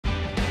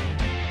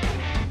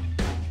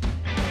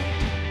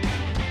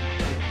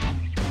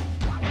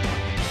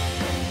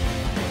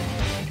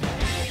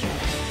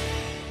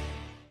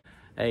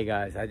Hey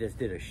guys, I just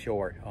did a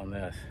short on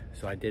this,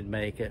 so I did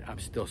make it. I'm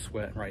still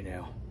sweating right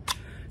now.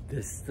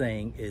 This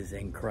thing is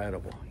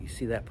incredible. You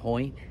see that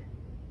point?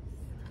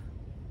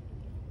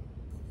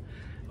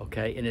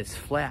 Okay, and it's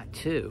flat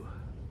too.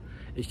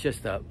 It's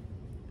just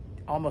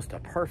almost a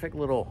perfect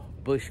little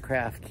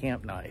bushcraft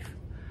camp knife.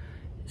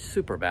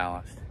 Super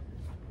balanced.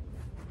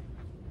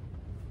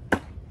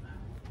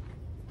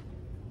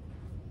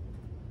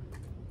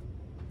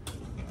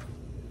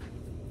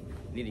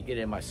 Need to get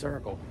in my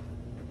circle.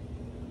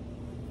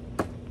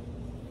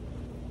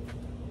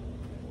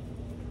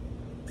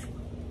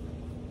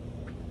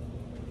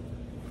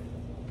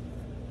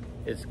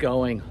 It's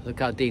going. Look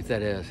how deep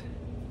that is.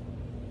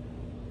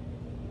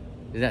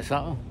 Isn't that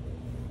something?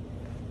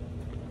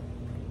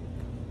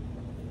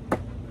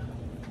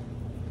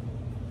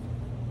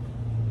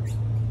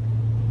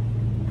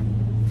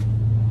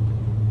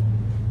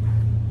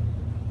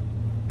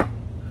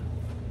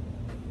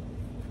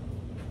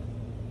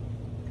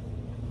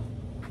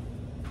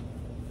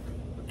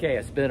 Okay,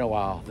 it's been a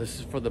while. This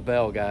is for the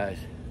bell, guys.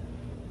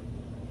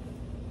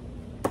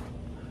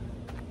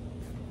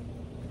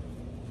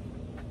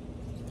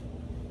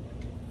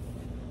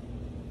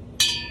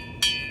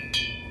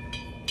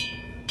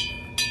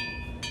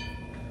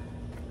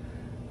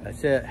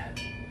 That's it.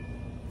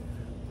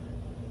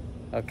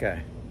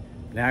 Okay,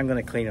 now I'm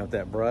gonna clean up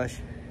that brush.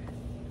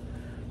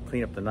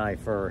 Clean up the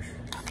knife first.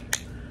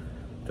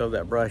 Throw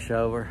that brush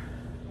over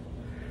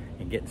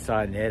and get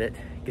inside and edit.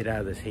 Get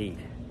out of this heat.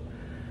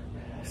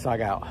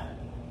 Sog out.